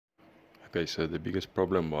Okay, so the biggest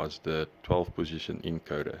problem was the 12 position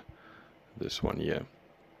encoder, this one here,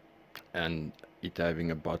 and it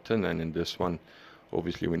having a button, and in this one,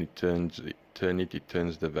 obviously when it turn it, it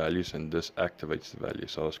turns the values, and this activates the value.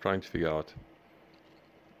 So I was trying to figure out,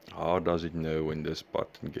 how does it know when this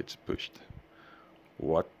button gets pushed?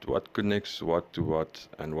 What connects what to what,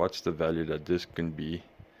 and what's the value that this can be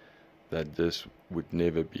that this would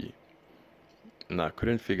never be? And I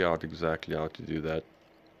couldn't figure out exactly how to do that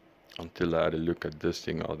until I had a look at this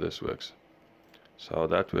thing, how this works. So how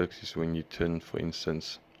that works is when you turn, for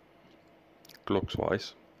instance,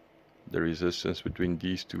 clockwise, the resistance between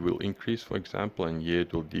these two will increase, for example, and here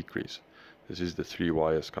it will decrease. This is the 3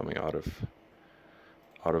 wires coming out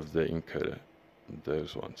of the encoder,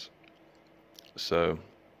 those ones. So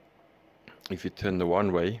if you turn the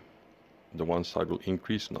one way, the one side will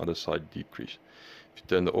increase and the other side decrease. If you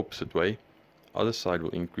turn the opposite way, other side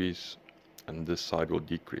will increase and this side will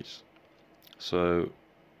decrease. So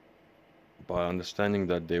by understanding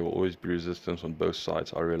that there will always be resistance on both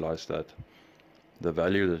sides, I realized that the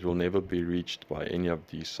value that will never be reached by any of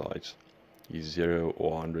these sides is 0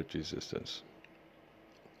 or 100 resistance.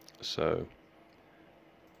 So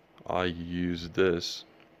I use this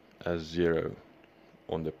as 0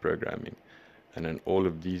 on the programming, and then all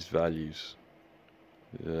of these values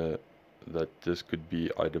that this could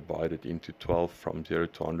be, I divided into 12 from 0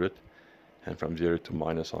 to 100 and from 0 to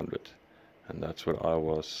minus 100, and that's what I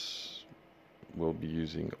will be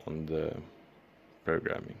using on the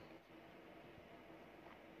programming.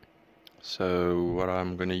 So what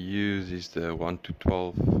I'm going to use is the 1 to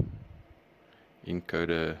 12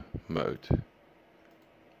 encoder mode.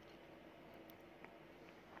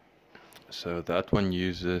 So that one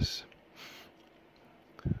uses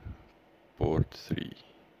port 3.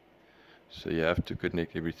 So you have to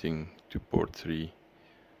connect everything to port 3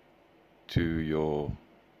 to your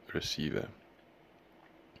receiver.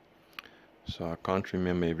 So I can't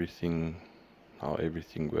remember how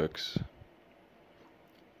everything works,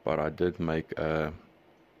 but I did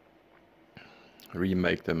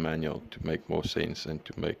remake the manual to make more sense and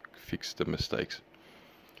to fix the mistakes.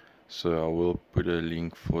 So I will put a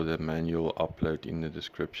link for the manual upload in the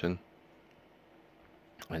description,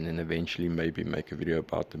 and then eventually maybe make a video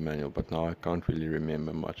about the manual, but now I can't really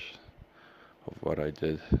remember much of what I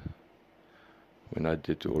did when I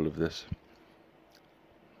did all of this.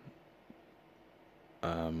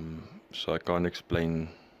 So I can't explain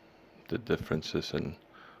the differences and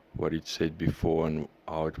what it said before and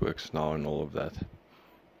how it works now and all of that,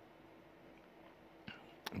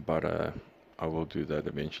 but I will do that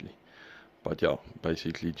eventually. But yeah,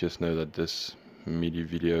 basically just know that this MIDI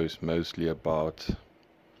video is mostly about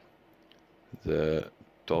the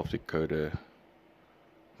 12 decoder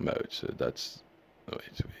mode. So that's,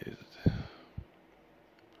 wait, where is it?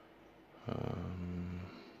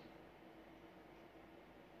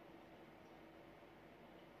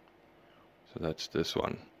 So that's this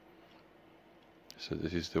one. So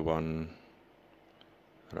this is the one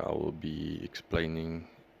that I will be explaining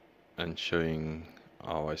and showing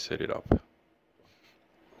how I set it up.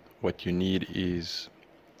 What you need is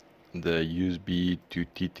the USB to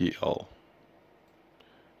TTL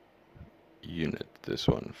unit, this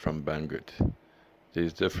one from Banggood.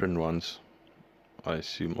 There's different ones, I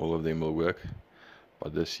assume all of them will work,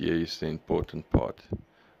 but this here is the important part.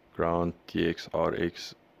 Ground TX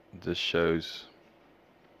RX, this shows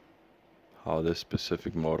how this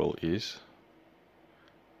specific model is,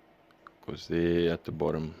 because there at the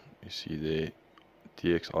bottom you see the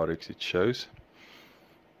TX RX, it shows.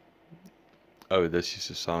 Oh, this is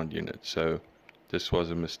a sound unit, so this was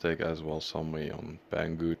a mistake as well somewhere on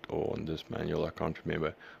Banggood or on this manual, I can't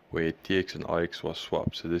remember, where TX and RX was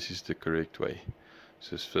swapped. So this is the correct way.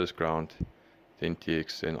 So it's first ground, then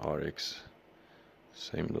TX, then RX.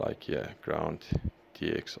 Same like here, ground,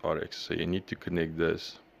 TX, RX. So you need to connect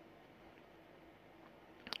this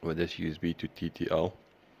with this USB to TTL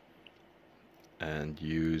and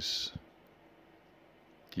use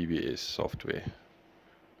TBS software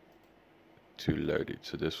to load it.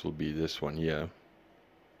 So this will be this one here,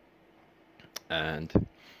 and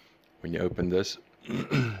when you open this,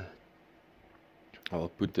 I'll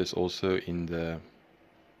put this also in the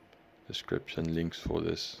description, links for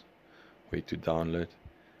this way to download.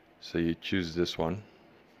 So you choose this one,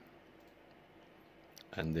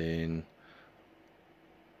 and then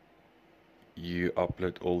you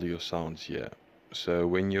upload all your sounds here. So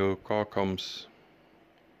when your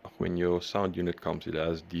sound unit comes, it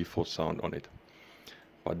has default sound on it,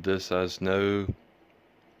 but this has no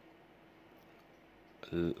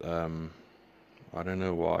I don't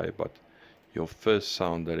know why, but your first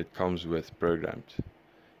sound that it comes with programmed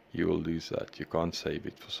you will lose that. You can't save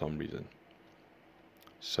it for some reason.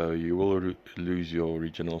 So you will lose your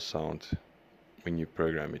original sound when you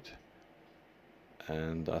program it.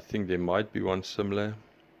 And I think there might be one similar,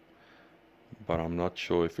 but I'm not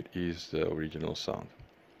sure if it is the original sound.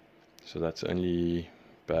 So that's the only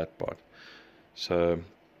bad part. So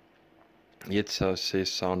it says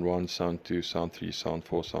sound 1, sound 2, sound 3, sound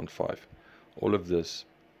 4, sound 5. All of this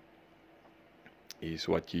is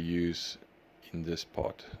what you use in this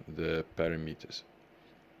part, the parameters.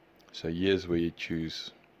 So here's where you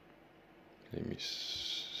choose. Let me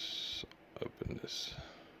open this.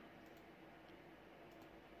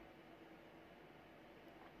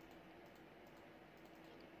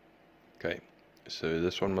 Okay, so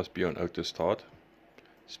this one must be on auto start.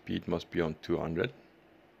 Speed must be on 200.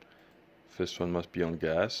 First one must be on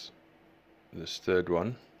gas. This third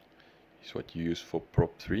one is what you use for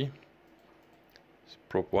prop 3. So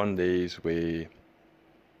prop 1 there is where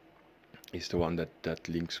is the one that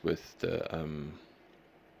links with the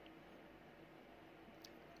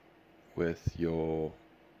with your,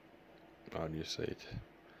 how do you say it,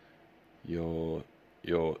 your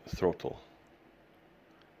throttle.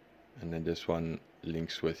 And then this one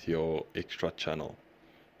links with your extra channel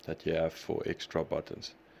that you have for extra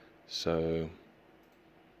buttons. So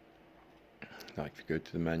like if you go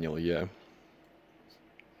to the manual here,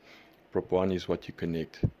 prop 1 is what you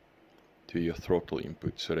connect to your throttle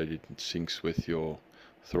input so that it syncs with your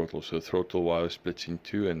throttle. So throttle wire splits in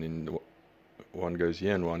two, and then one goes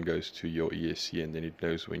here and one goes to your ESC, and then it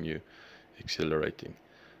knows when you're accelerating.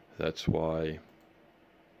 That's why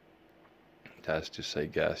it has to say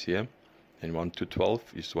gas here. And 1 to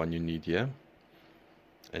 12 is the one you need here.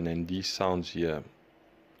 And then these sounds here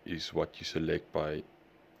is what you select by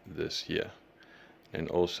this here. And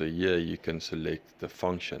also here you can select the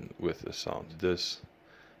function with the sound. This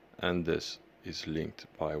and this is linked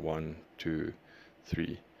by 1, 2,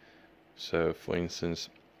 3. So for instance,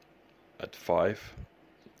 at 5,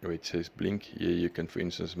 where it says blink, here you can for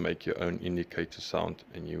instance make your own indicator sound,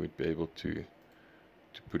 and you would be able to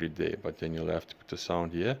put it there, but then you'll have to put the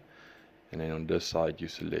sound here, and then on this side you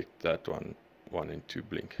select that one, 1 and 2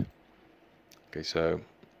 blink. Okay, so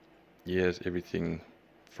here's everything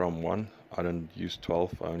from 1. I don't use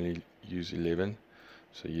 12, I only use 11.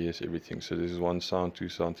 So here's everything. So this is 1 sound, 2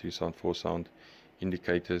 sound, 3 sound, 4 sound,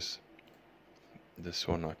 indicators. This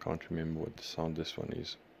one I can't remember what the sound this one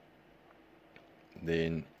is.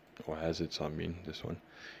 Then, or hazards I mean, this one.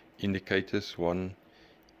 Indicators 1,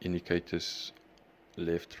 indicators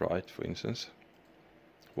left, right for instance.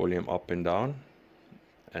 Volume up and down.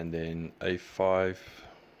 And then A5,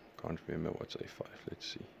 can't remember what's A5,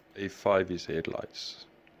 let's see. A5 is headlights.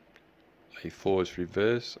 A4 is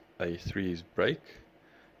reverse, A3 is brake,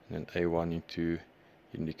 and then A1 into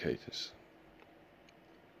indicators.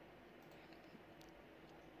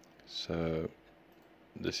 So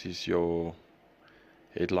this is your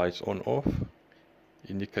headlights on off,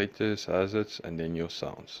 indicators, hazards, and then your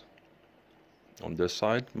sounds. On this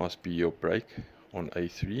side must be your brake on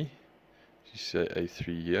A3. You say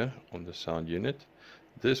A3 here on the sound unit.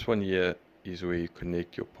 This one here is where you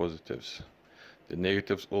connect your positives. The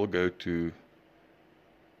negatives all go to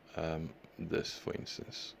this, for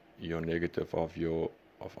instance, your negative of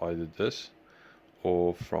either this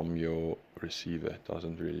or from your receiver. It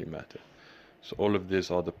doesn't really matter. So all of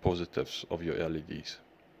these are the positives of your LEDs.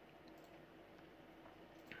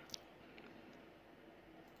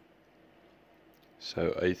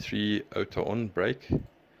 So A3 auto on brake,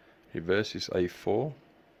 reverse is A4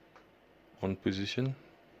 on position,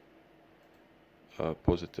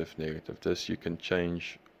 positive, negative. This you can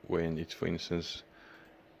change when it's, for instance,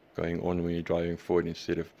 going on when you're driving forward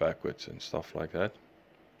instead of backwards and stuff like that.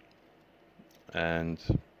 And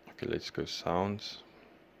okay, let's go sounds.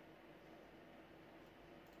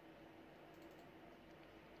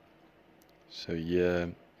 So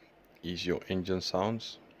here is your engine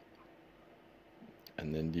sounds,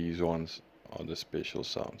 and then these ones are the special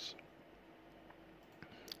sounds.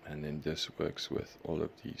 And then this works with all of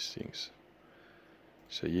these things.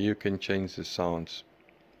 So here you can change the sounds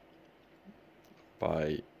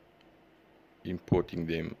by importing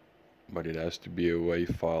them, but it has to be a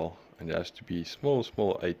WAV file, and it has to be small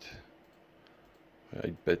 8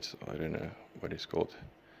 bits. I don't know what it's called.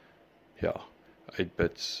 Yeah, 8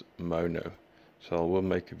 bits mono. So I will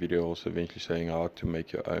make a video also eventually saying how to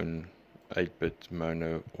make your own 8-bit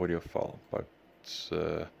mono audio file, but it's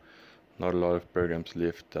not a lot of programs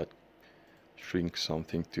left that shrink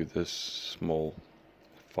something to this small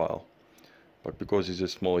file. But because it's a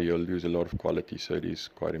small, you'll lose a lot of quality, so it is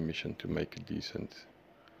quite a mission to make a decent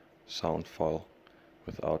sound file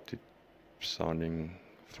without it sounding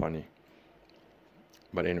funny.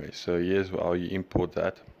 But anyway, so here's how you import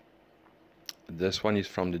that. This one is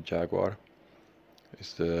from the Jaguar.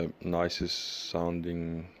 It's the nicest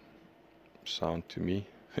sounding sound to me.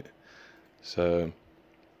 So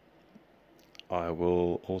I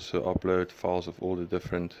will also upload files of all the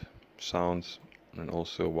different sounds, and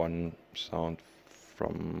also one sound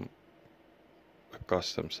from a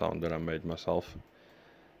custom sound that I made myself,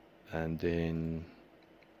 and then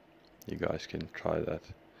you guys can try that.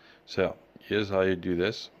 So here's how you do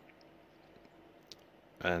this,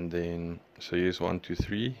 and then so here's 1 2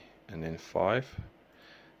 3 and then 5,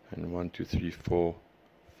 and 1 2 3 4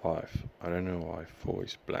 5. I don't know why 4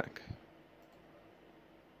 is blank.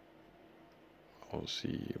 I'll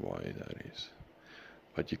see why that is,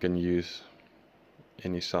 but you can use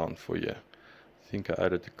any sound for here. I think I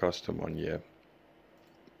added a custom one here,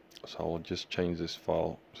 so I'll just change this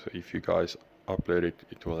file, so if you guys upload it,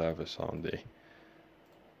 it will have a sound there.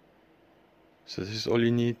 So this is all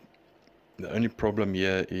you need. The only problem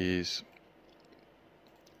here is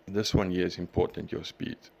this one here is important, your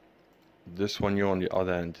speed. This one here on the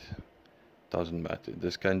other hand doesn't matter.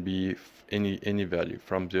 This can be any value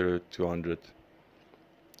from 0 to 100,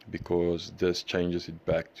 because this changes it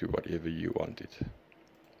back to whatever you want it.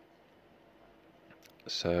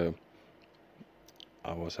 So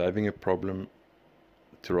I was having a problem.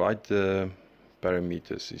 To write the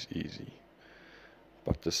parameters is easy,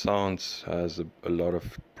 but the sounds has a lot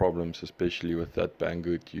of problems, especially with that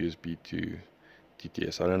Banggood USB to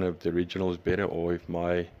TTS. I don't know if the original is better, or if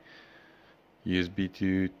my USB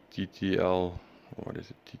to TTL, what is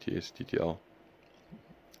it, TTS, TTL,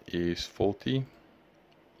 is faulty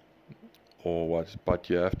or what, but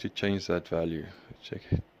you have to change that value. Check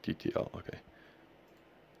TTL, okay.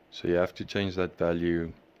 So you have to change that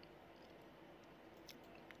value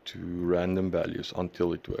to random values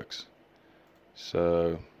until it works.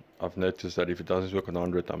 So I've noticed that if it doesn't work on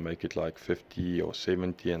 100, I make it like 50 or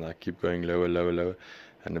 70, and I keep going lower, lower, lower,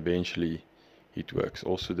 and eventually it works.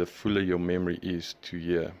 Also, the fuller your memory is to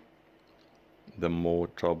here, the more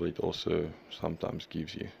trouble it also sometimes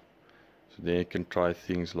gives you. So then you can try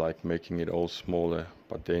things like making it all smaller,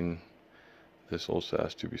 but then this also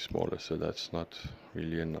has to be smaller, so that's not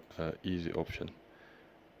really an easy option.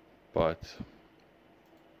 But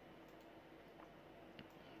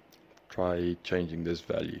try changing this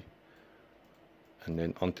value, and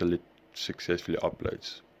then until it successfully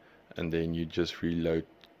uploads, and then you just reload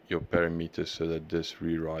your parameters so that this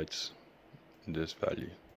rewrites this value.